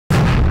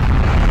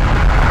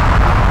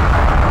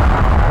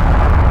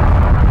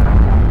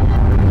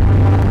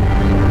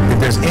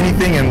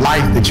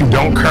that you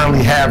don't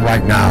currently have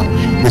right now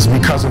is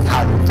because of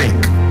how you think.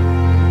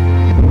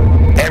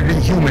 Every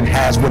human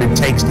has what it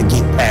takes to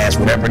get past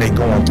whatever they're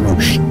going through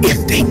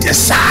if they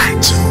decide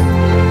to.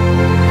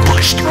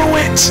 Push through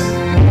it.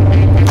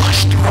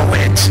 Push through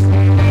it.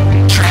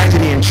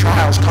 Tragedy and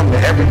trials come to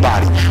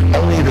everybody.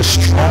 Only the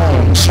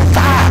strong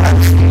survive.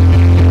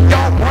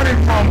 Y'all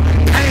running from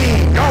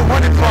pain. Y'all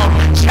running from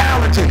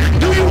challenges.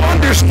 Do you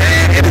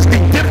understand it is the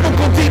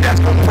difficulty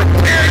that's going to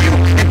prepare you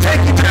and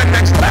take you to that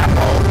next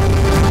level?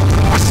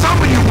 For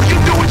some of you, when you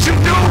do what you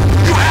do,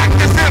 you act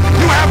as if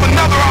you have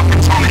another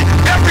opportunity.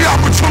 Every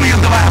opportunity is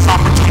the last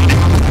opportunity.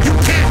 You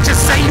can't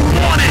just say you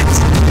want it.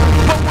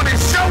 But when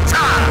it's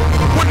showtime,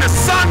 when the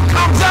sun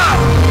comes up,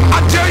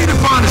 I dare you to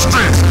find the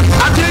strength.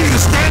 I dare you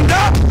to stand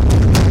up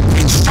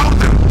and show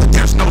them that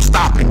there's no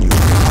stopping you.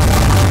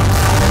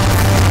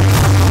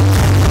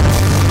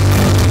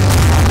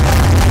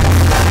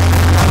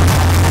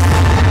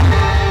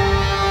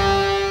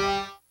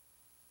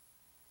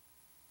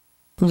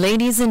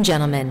 Ladies and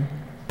gentlemen,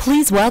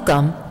 please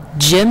welcome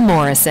Jim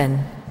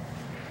Morrison.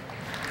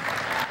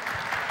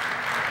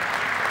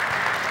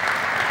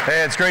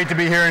 Hey, it's great to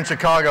be here in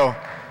Chicago.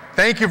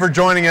 Thank you for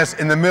joining us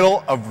in the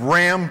middle of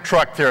Ram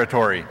truck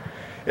territory.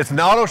 It's an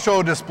auto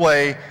show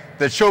display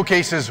that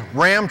showcases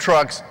Ram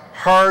trucks'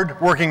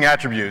 hard-working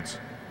attributes.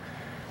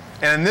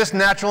 And in this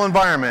natural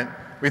environment,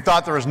 we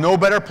thought there was no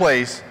better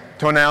place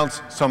to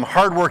announce some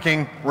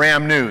hard-working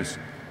Ram news.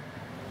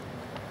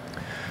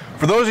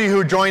 For those of you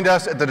who joined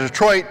us at the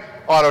Detroit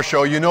Auto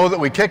Show, you know that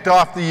we kicked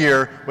off the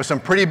year with some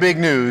pretty big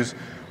news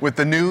with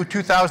the new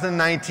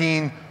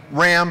 2019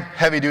 Ram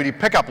heavy-duty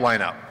pickup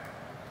lineup.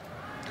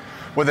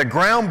 With a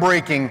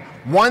groundbreaking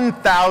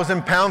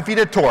 1,000 pound-feet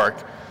of torque,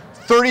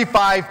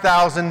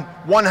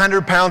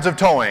 35,100 pounds of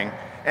towing,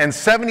 and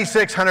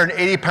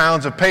 7,680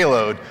 pounds of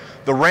payload,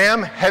 the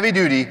Ram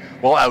heavy-duty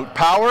will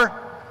outpower,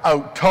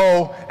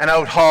 out-tow, and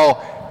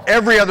out-haul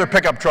every other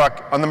pickup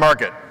truck on the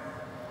market.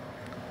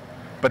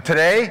 But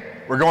today,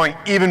 we're going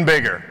even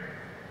bigger.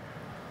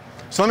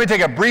 So let me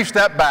take a brief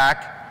step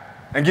back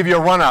and give you a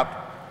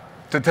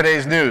run-up to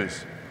today's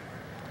news.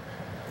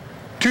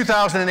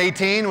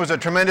 2018 was a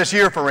tremendous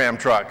year for Ram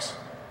trucks.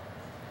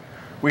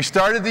 We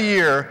started the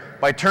year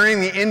by turning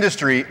the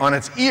industry on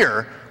its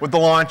ear with the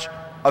launch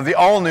of the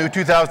all-new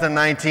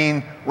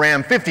 2019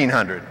 Ram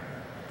 1500.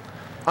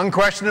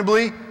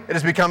 Unquestionably, it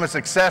has become a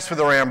success for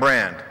the Ram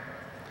brand.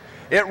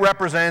 It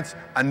represents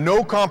a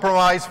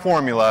no-compromise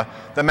formula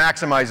that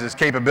maximizes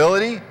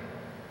capability,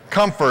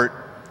 comfort,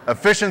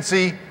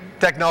 efficiency,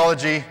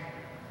 technology,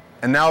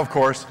 and now, of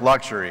course,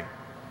 luxury.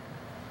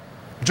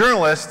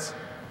 Journalists,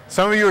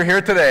 some of you are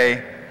here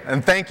today,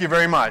 and thank you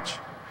very much,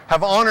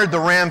 have honored the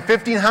Ram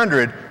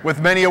 1500 with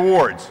many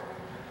awards,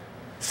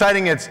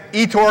 citing its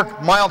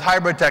e-torque mild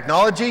hybrid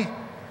technology,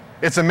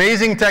 its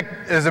amazing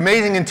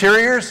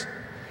interiors,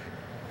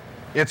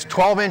 its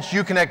 12-inch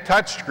Uconnect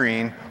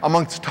touchscreen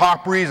amongst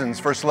top reasons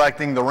for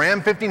selecting the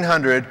Ram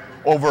 1500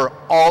 over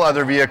all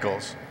other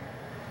vehicles.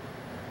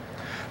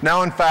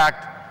 Now, in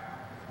fact,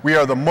 we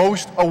are the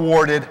most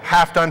awarded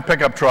half-ton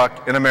pickup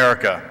truck in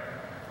America.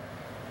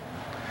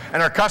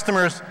 And our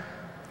customers,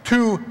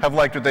 too, have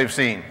liked what they've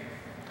seen,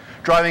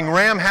 driving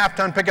Ram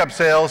half-ton pickup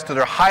sales to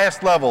their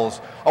highest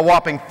levels, a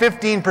whopping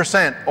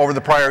 15% over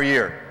the prior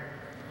year.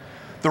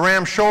 The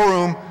Ram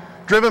showroom,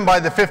 driven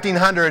by the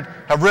 1500,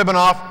 have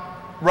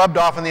rubbed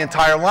off on the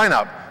entire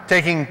lineup,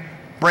 taking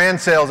brand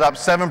sales up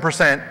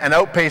 7% and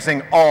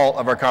outpacing all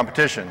of our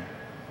competition.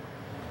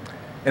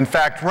 In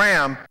fact,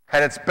 Ram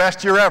had its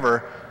best year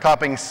ever,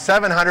 topping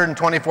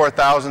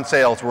 724,000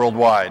 sales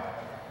worldwide.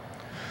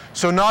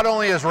 So not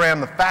only is Ram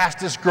the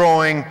fastest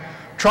growing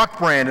truck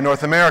brand in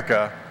North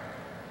America,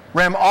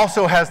 Ram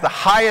also has the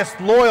highest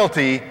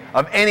loyalty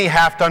of any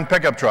half-ton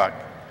pickup truck.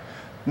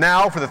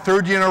 Now for the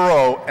third year in a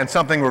row, and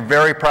something we're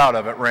very proud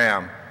of at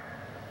Ram.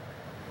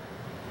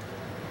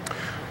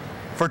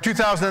 For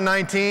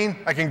 2019,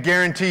 I can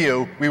guarantee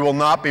you we will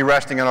not be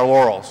resting on our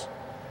laurels.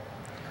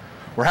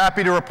 We're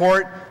happy to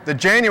report that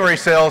January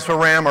sales for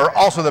Ram are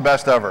also the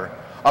best ever,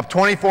 up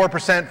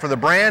 24% for the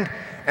brand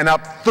and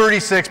up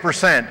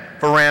 36%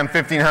 for Ram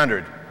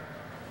 1500.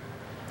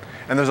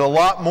 And there's a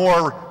lot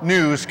more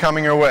news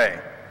coming your way.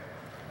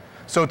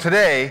 So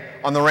today,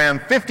 on the Ram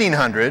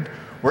 1500,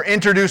 we're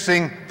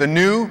introducing the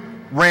new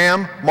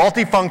Ram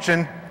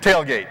multifunction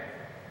tailgate.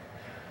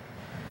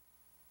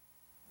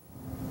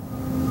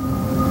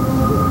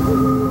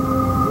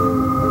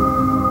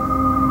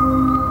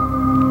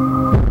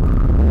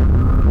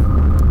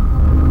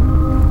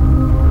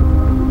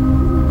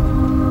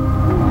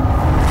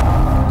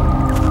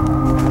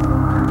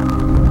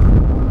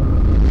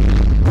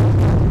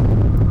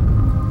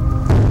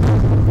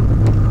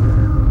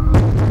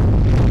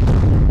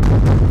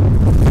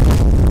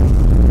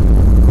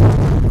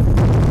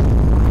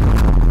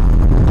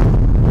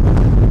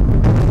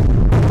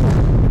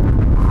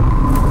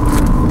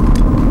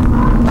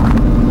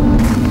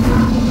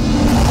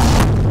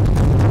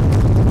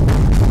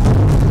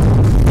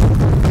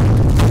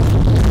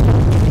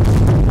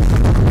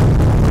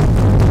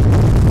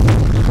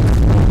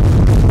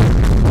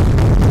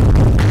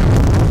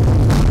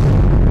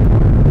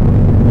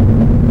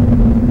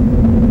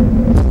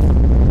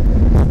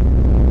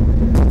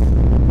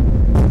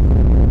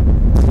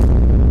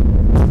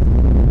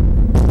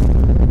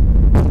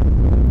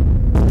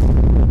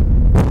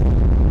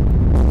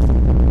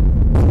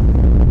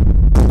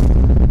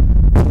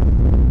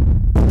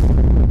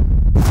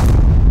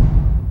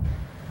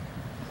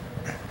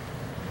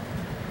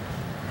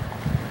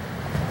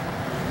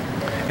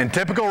 In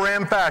typical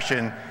Ram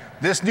fashion,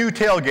 this new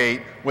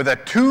tailgate with a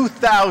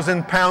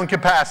 2,000-pound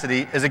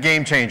capacity is a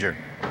game changer.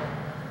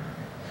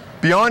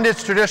 Beyond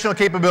its traditional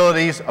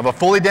capabilities of a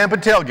fully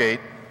dampened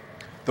tailgate,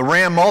 the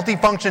Ram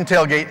multi-function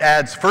tailgate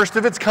adds first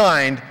of its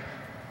kind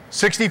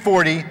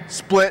 60/40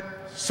 split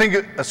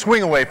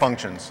swing-away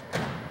functions.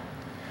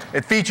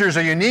 It features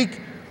a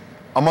unique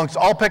amongst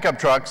all pickup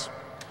trucks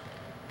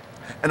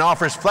and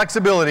offers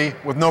flexibility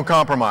with no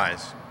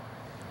compromise.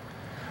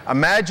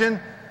 Imagine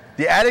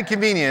the added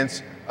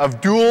convenience of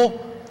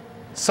dual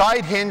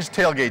side hinge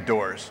tailgate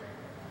doors.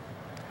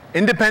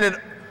 Independent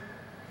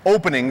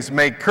openings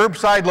make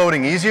curbside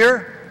loading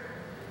easier.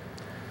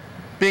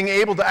 Being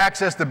able to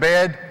access the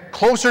bed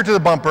closer to the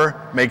bumper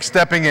makes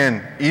stepping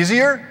in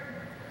easier.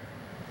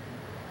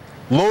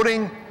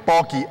 Loading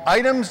bulky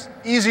items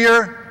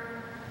easier,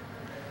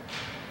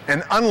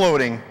 and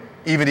unloading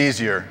even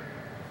easier.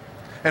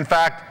 In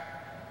fact,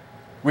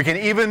 we can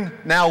even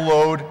now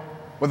load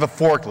with a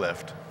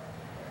forklift.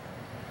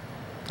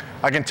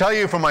 I can tell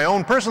you from my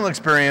own personal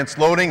experience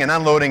loading and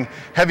unloading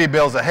heavy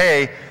bales of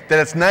hay that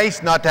it's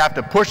nice not to have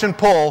to push and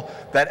pull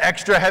that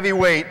extra heavy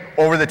weight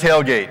over the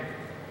tailgate.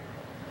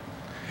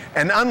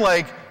 And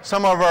unlike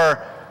some of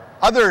our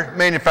other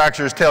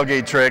manufacturers'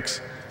 tailgate tricks,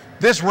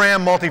 this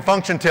Ram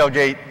multifunction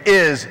tailgate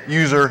is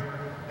user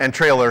and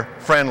trailer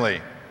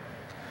friendly.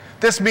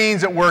 This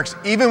means it works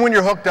even when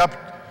you're hooked up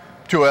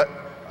to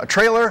a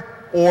trailer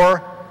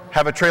or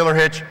have a trailer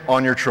hitch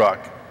on your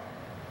truck.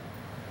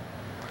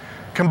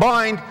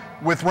 Combined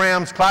with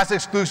Ram's class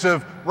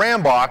exclusive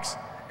Ram box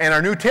and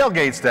our new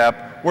tailgate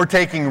step, we're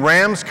taking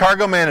Ram's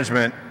cargo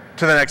management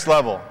to the next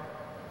level.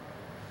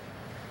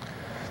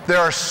 There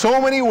are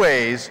so many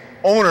ways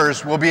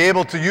owners will be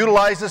able to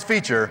utilize this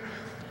feature.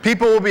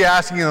 People will be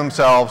asking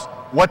themselves,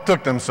 what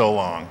took them so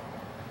long?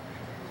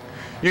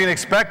 You can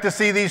expect to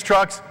see these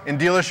trucks in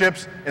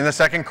dealerships in the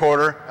second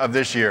quarter of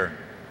this year.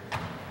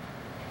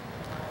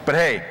 But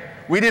hey,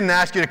 we didn't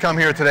ask you to come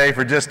here today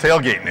for just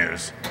tailgate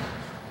news.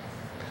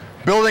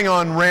 Building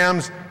on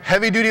Ram's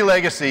heavy-duty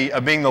legacy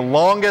of being the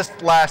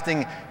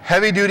longest-lasting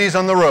heavy duties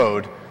on the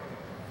road,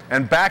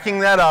 and backing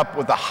that up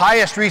with the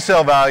highest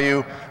resale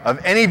value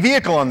of any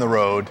vehicle on the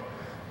road,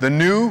 the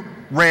new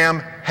Ram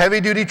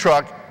heavy-duty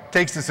truck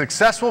takes the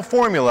successful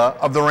formula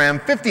of the Ram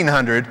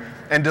 1500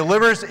 and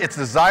delivers its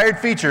desired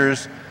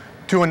features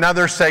to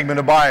another segment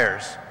of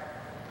buyers.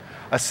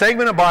 A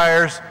segment of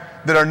buyers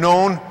that are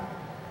known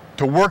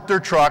to work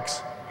their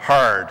trucks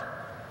hard.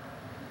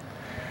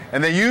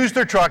 And they use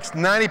their trucks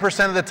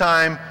 90% of the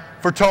time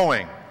for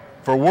towing,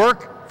 for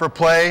work, for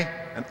play,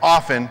 and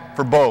often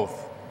for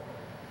both.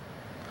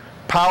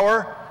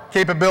 Power,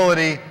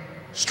 capability,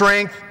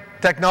 strength,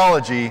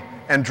 technology,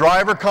 and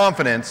driver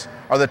confidence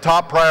are the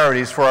top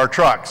priorities for our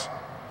trucks.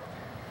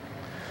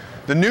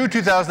 The new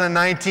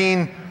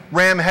 2019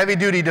 Ram Heavy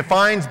Duty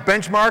defines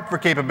benchmark for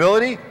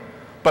capability,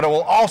 but it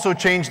will also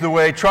change the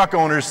way truck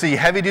owners see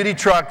heavy-duty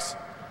trucks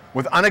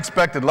with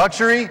unexpected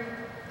luxury,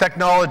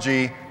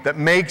 technology that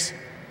makes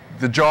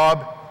the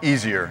job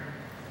easier.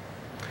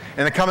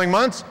 In the coming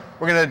months,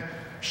 we're going to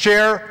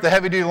share the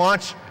heavy-duty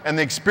launch and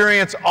the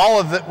experience all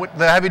of what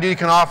the heavy-duty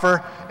can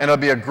offer, and it'll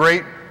be a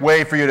great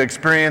way for you to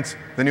experience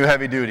the new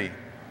heavy-duty.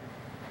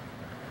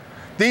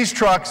 These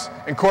trucks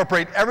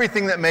incorporate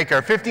everything that make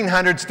our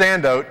 1500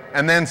 stand out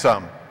and then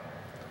some.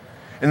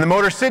 In the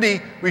Motor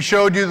City, we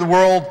showed you the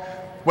world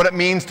what it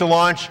means to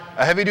launch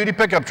a heavy-duty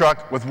pickup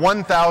truck with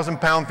 1,000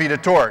 pound-feet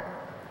of torque.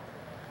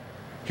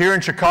 Here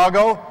in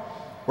Chicago,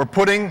 we're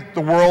putting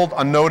the world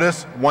on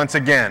notice once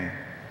again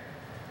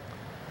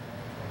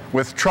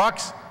with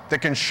trucks that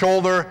can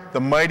shoulder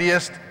the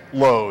mightiest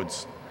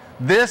loads.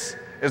 This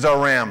is our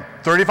Ram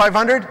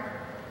 3500,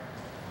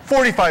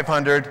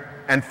 4500,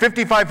 and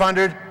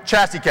 5500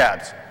 chassis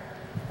cabs.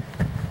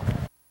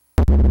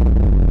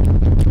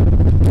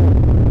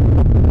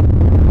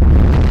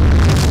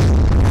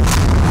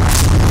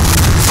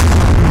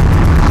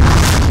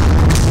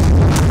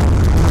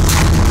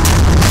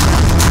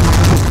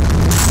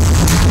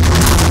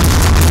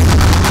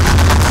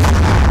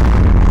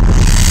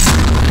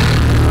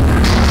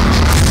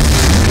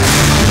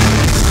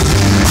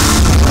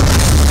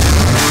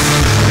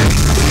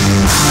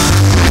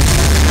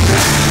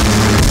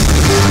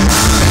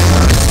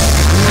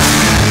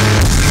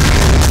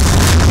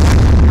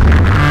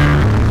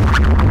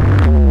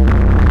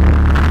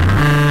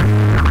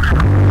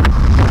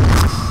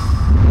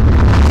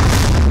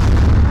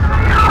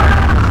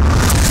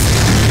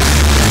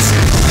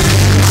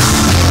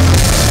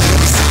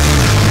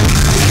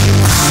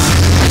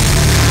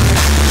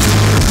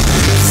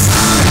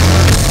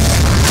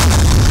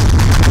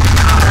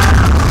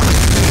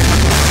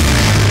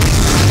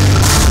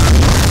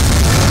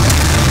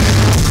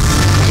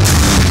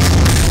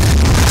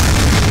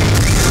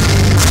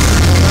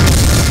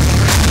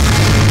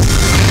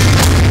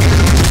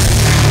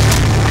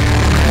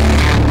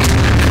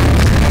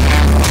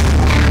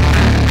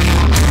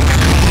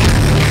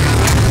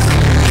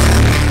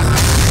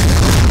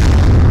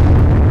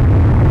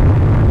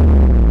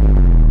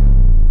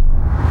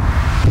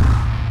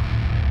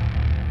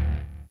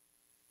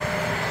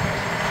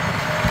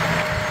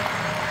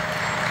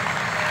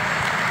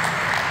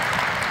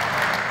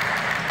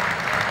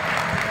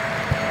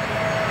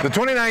 The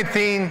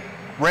 2019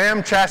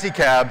 Ram Chassis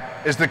Cab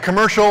is the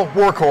commercial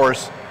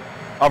workhorse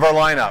of our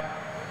lineup.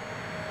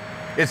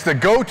 It's the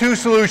go-to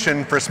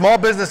solution for small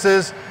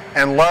businesses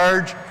and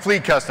large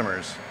fleet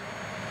customers.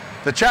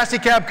 The Chassis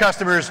Cab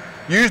customers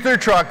use their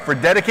truck for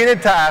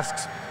dedicated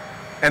tasks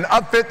and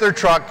upfit their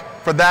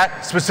truck for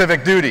that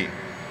specific duty.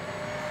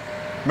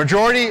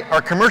 Majority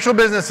are commercial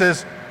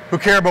businesses who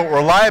care about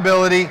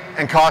reliability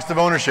and cost of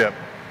ownership.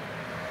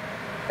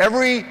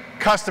 Every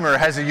customer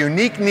has a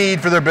unique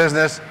need for their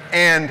business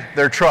and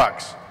their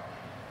trucks.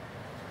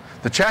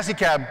 The Chassis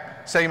Cab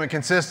segment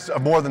consists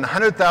of more than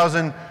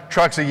 100,000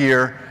 trucks a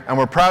year, and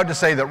we're proud to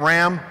say that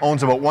Ram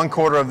owns about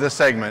 1/4 of this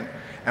segment,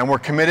 and we're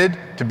committed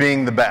to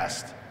being the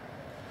best.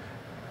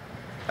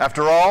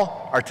 After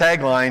all, our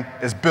tagline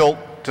is built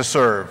to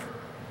serve.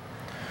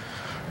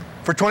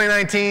 For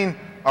 2019,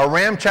 our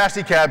Ram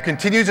Chassis Cab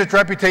continues its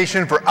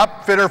reputation for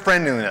upfitter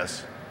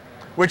friendliness,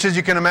 which, as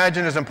you can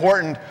imagine, is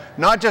important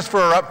not just for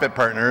our upfit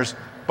partners,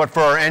 but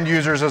for our end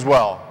users as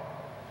well.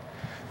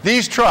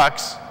 These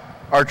trucks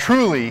are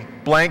truly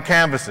blank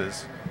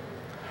canvases.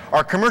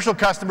 Our commercial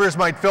customers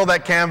might fill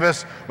that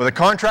canvas with a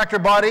contractor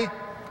body,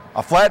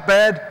 a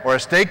flatbed, or a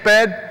stake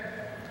bed,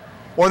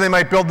 or they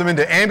might build them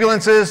into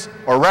ambulances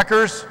or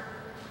wreckers,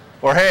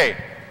 or hey,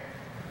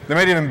 they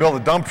might even build a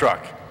dump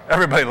truck.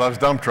 Everybody loves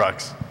dump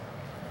trucks.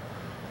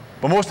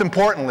 But most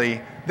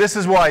importantly, this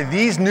is why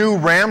these new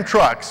Ram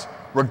trucks,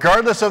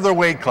 regardless of their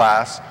weight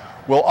class,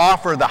 will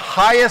offer the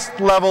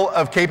highest level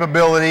of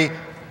capability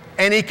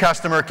any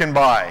customer can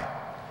buy.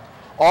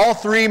 All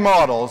three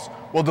models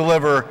will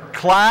deliver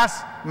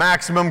class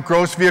maximum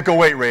gross vehicle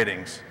weight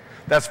ratings.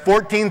 That's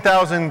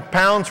 14,000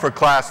 pounds for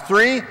Class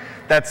 3,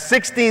 that's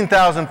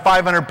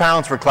 16,500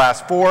 pounds for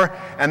Class 4,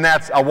 and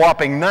that's a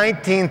whopping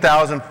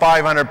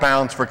 19,500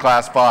 pounds for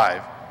Class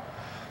 5.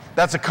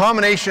 That's a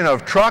combination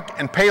of truck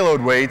and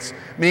payload weights,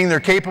 meaning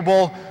they're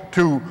capable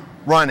to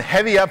run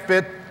heavy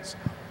upfits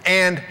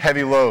and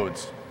heavy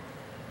loads.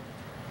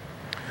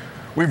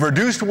 We've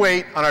reduced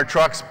weight on our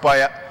trucks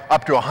by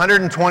up to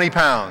 120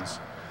 pounds.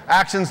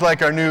 Actions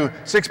like our new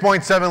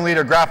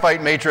 6.7-liter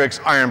graphite matrix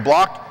iron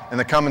block in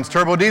the Cummins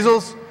turbo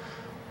diesels,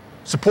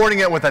 supporting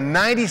it with a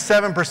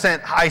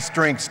 97%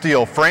 high-strength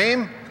steel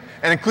frame,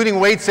 and including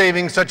weight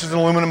savings such as an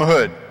aluminum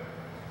hood.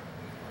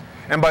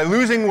 And by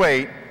losing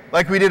weight,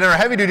 like we did in our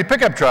heavy-duty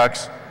pickup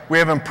trucks, we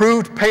have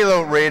improved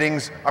payload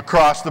ratings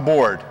across the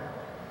board.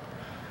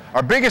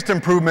 Our biggest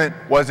improvement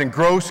was in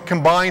gross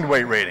combined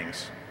weight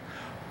ratings,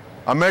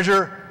 a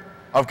measure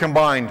of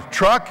combined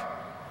truck,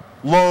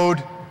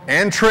 load,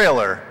 and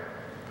trailer.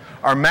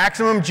 Our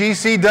maximum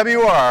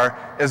GCWR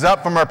is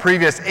up from our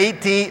previous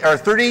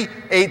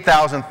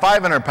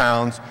 38,500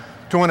 pounds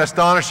to an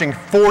astonishing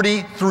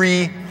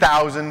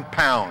 43,000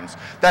 pounds.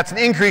 That's an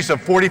increase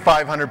of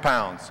 4,500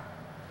 pounds.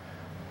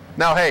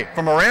 Now, hey,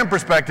 from a Ram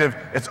perspective,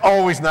 it's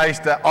always nice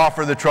to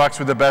offer the trucks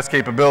with the best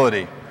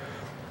capability.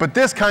 But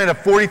this kind of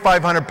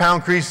 4,500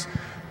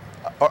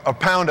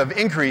 pound of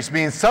increase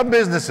means some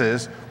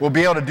businesses will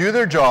be able to do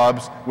their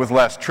jobs with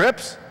less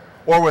trips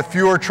or with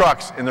fewer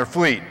trucks in their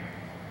fleet.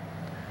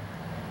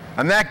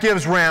 And that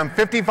gives Ram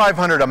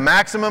 5500 a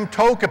maximum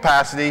tow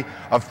capacity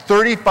of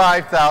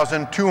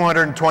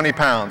 35,220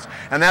 pounds.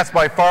 And that's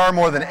by far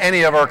more than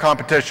any of our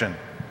competition.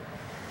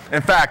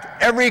 In fact,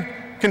 every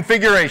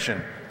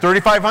configuration,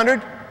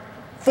 3500,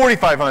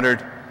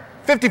 4500,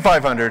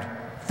 5500,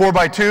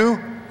 4x2,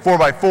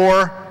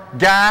 4x4,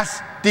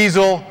 gas,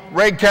 diesel,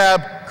 reg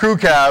cab, crew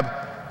cab,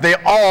 they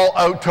all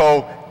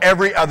out-tow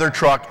every other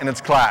truck in its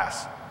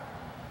class.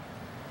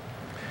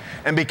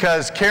 And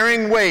because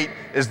carrying weight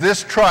is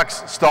this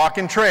truck's stock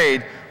and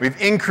trade, we've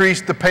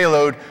increased the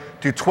payload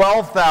to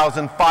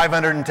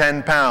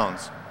 12,510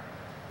 pounds.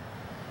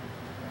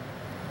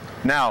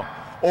 Now,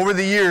 over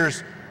the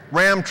years,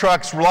 Ram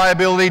trucks'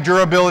 reliability,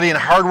 durability, and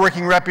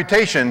hardworking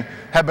reputation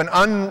have been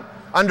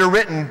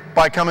underwritten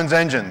by Cummins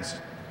engines.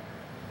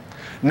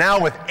 Now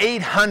with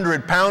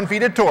 800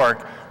 pound-feet of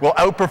torque, we'll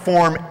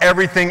outperform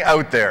everything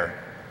out there.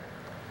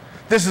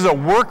 This is a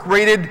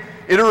work-rated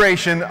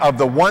iteration of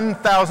the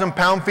 1,000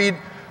 pound-feet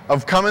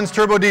of Cummins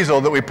turbo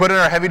diesel that we put in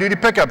our heavy-duty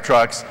pickup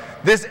trucks.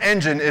 This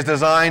engine is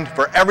designed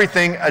for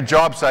everything a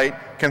job site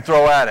can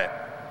throw at it.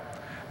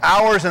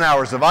 Hours and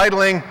hours of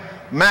idling,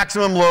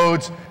 maximum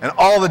loads, and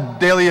all the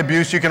daily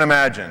abuse you can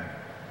imagine.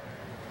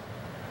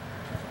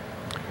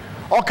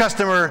 All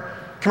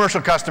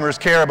commercial customers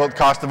care about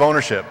cost of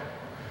ownership.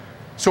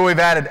 So we've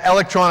added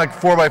electronic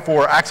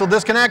 4x4 axle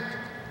disconnect,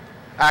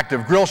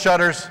 active grille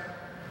shutters,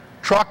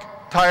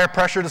 truck tire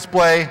pressure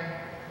display,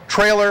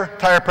 trailer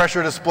tire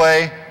pressure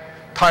display,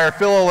 tire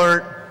fill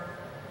alert,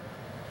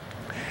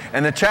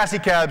 and the Chassis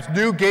Cab's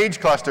new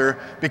gauge cluster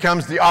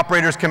becomes the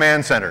operator's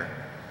command center.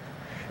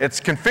 It's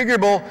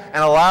configurable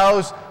and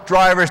allows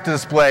drivers to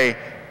display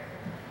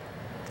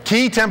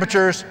key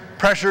temperatures,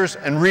 pressures,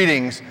 and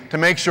readings to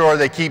make sure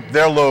they keep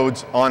their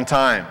loads on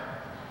time.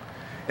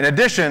 In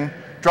addition,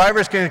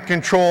 drivers can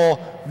control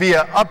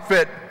via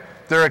upfit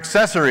their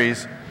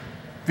accessories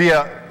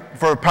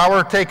for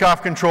power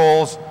takeoff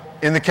controls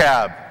in the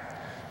cab.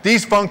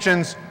 These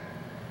functions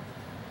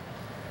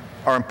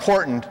are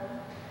important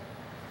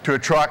to a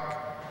truck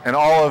and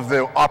all of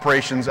the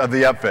operations of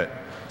the upfit.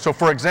 So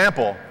for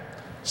example,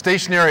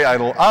 stationary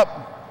idle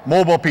up,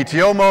 mobile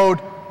PTO mode,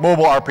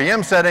 mobile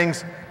RPM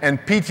settings, and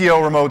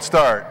PTO remote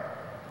start.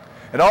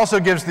 It also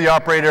gives the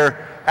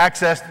operator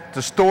access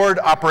to stored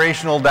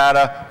operational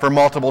data for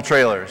multiple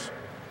trailers.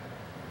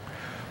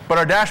 But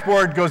our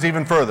dashboard goes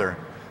even further,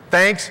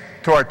 thanks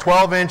to our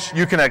 12-inch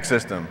Uconnect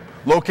system,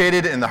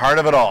 located in the heart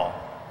of it all.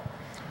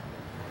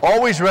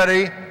 Always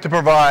ready to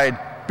provide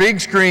big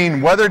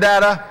screen weather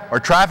data or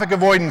traffic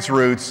avoidance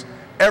routes,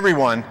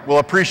 everyone will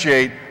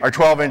appreciate our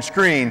 12-inch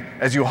screen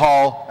as you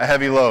haul a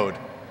heavy load.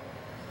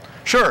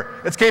 Sure,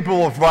 it's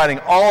capable of providing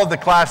all of the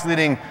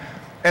class-leading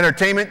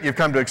entertainment you've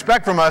come to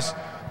expect from us,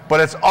 but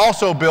it's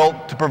also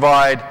built to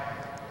provide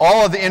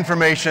all of the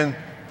information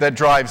that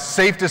drives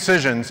safe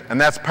decisions, and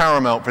that's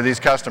paramount for these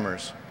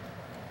customers.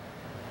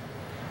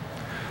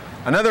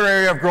 Another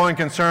area of growing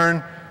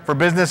concern for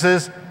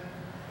businesses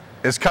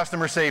is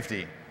customer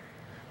safety.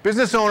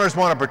 Business owners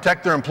want to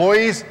protect their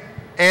employees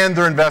and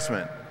their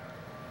investment,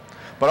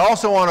 but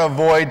also want to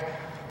avoid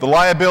the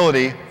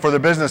liability for their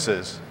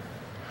businesses.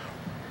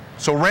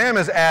 So Ram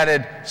has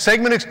added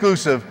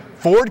segment-exclusive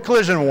forward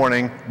collision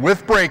warning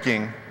with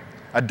braking,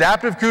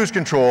 adaptive cruise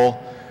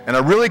control, and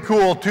a really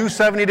cool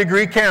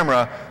 270-degree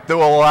camera that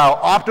will allow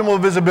optimal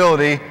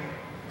visibility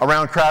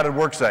around crowded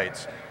work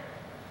sites.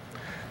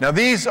 Now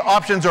these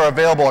options are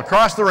available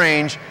across the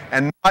range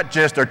and not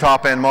just our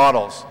top-end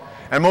models.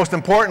 And most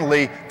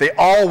importantly, they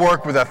all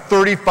work with a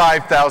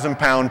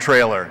 35,000-pound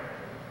trailer.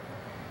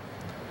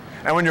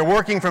 And when you're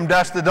working from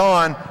dusk to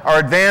dawn, our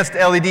advanced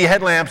LED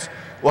headlamps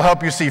will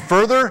help you see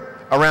further,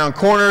 around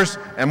corners,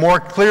 and more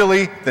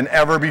clearly than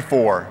ever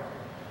before.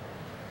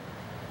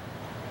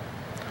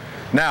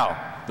 Now,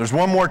 there's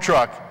one more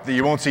truck that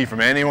you won't see from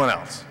anyone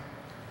else.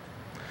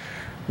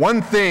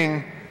 One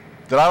thing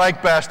that I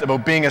like best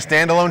about being a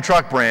standalone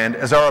truck brand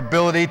is our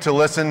ability to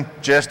listen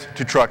just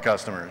to truck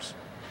customers.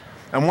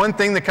 And one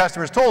thing the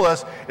customers told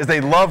us is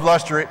they love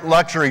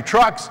luxury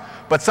trucks,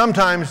 but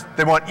sometimes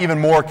they want even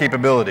more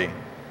capability.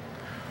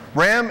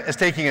 Ram is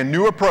taking a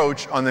new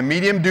approach on the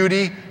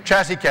medium-duty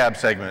chassis cab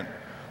segment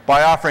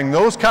by offering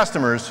those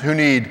customers who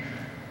need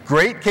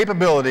great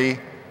capability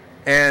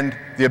and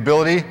the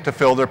ability to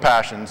fill their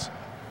passions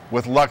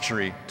with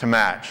luxury to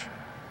match.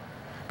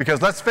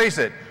 Because let's face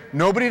it,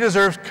 nobody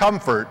deserves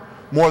comfort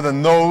more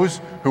than those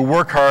who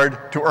work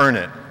hard to earn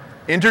it.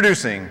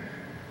 Introducing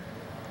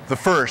the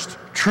first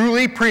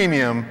truly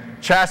premium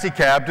chassis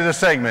cab to the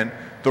segment,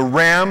 the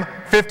Ram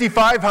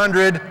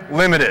 5500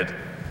 Limited.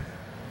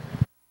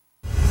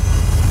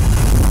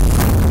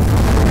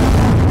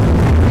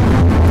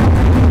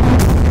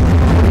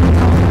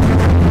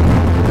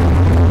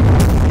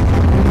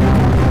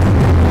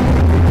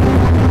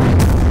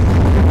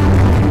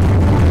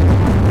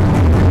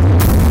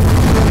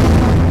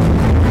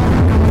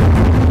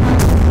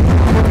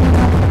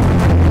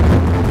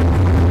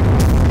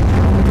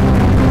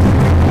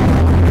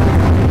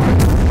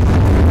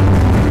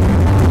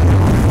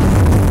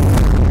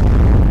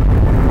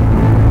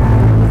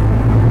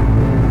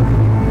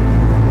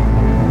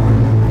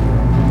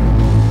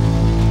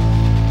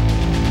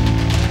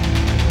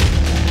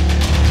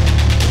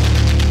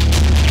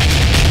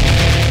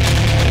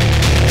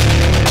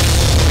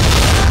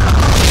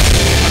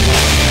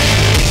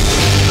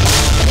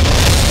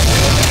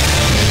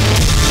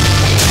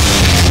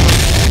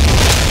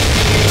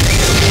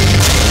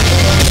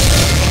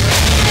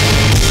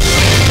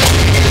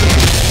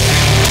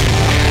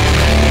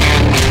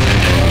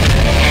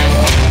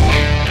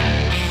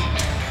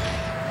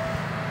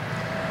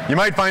 You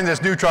might find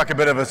this new truck a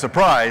bit of a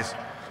surprise,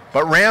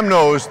 but Ram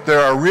knows there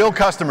are real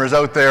customers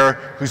out there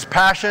whose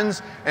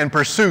passions and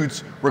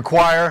pursuits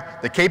require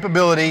the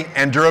capability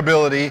and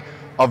durability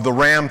of the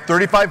Ram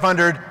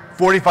 3500,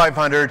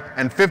 4500,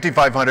 and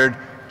 5500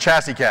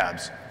 chassis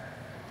cabs.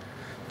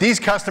 These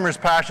customers'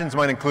 passions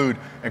might include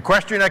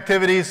equestrian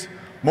activities,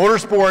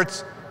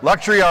 motorsports,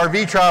 luxury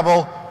RV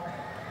travel,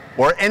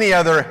 or any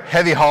other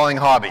heavy hauling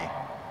hobby.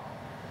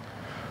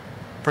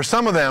 For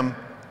some of them,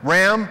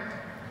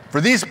 For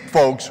these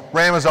folks,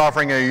 Ram is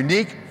offering a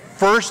unique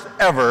first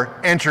ever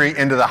entry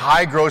into the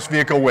high gross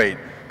vehicle weight,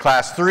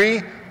 Class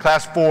 3,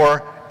 Class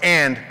 4,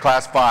 and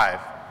Class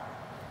 5.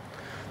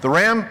 The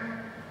Ram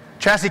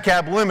Chassis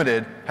Cab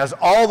Limited has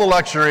all the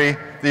luxury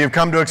that you've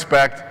come to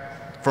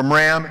expect from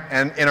Ram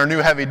and in our new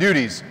heavy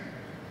duties,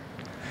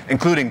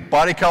 including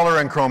body color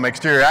and chrome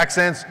exterior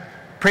accents,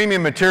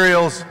 premium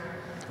materials,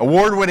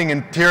 award-winning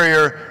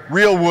interior,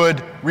 real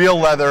wood, real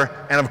leather,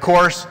 and of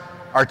course,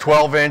 our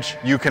 12-inch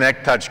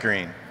Uconnect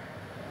touchscreen.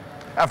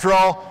 After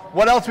all,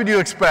 what else would you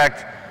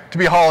expect to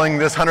be hauling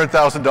this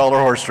 $100,000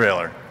 horse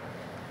trailer?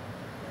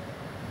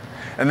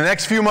 In the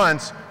next few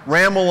months,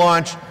 Ram will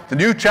launch the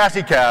new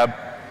chassis cab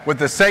with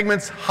the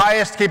segment's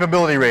highest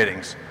capability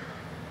ratings,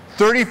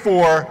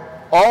 34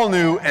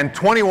 all-new and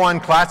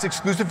 21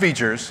 class-exclusive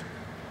features,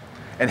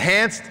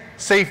 enhanced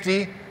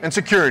safety and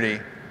security,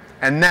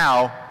 and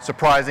now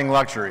surprising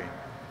luxury.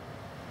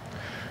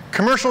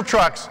 Commercial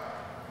trucks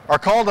are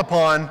called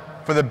upon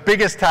for the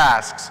biggest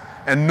tasks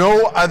and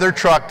no other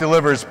truck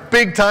delivers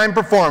big-time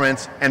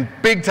performance and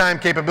big-time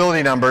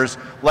capability numbers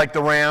like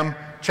the Ram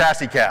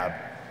chassis cab.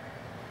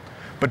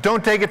 But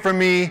don't take it from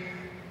me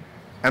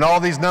and all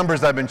these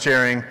numbers I've been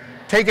sharing.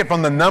 Take it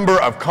from the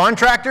number of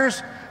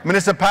contractors,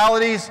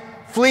 municipalities,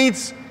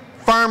 fleets,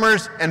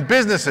 farmers, and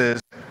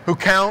businesses who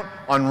count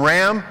on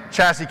Ram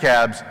chassis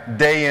cabs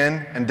day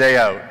in and day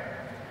out.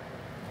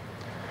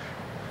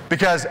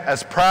 Because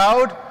as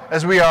proud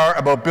as we are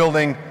about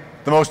building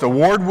the most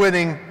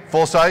award-winning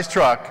full-size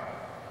truck,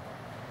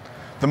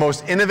 the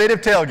most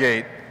innovative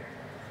tailgate,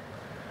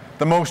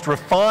 the most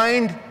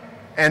refined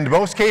and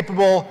most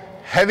capable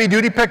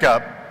heavy-duty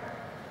pickup,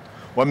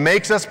 what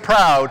makes us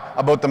proud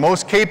about the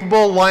most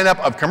capable lineup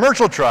of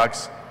commercial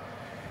trucks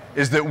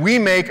is that we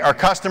make our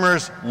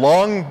customers'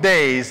 long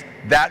days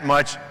that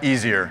much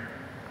easier.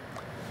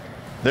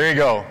 There you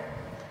go.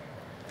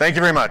 Thank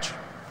you very much.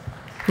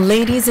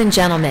 Ladies and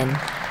gentlemen,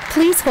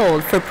 please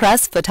hold for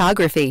press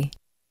photography.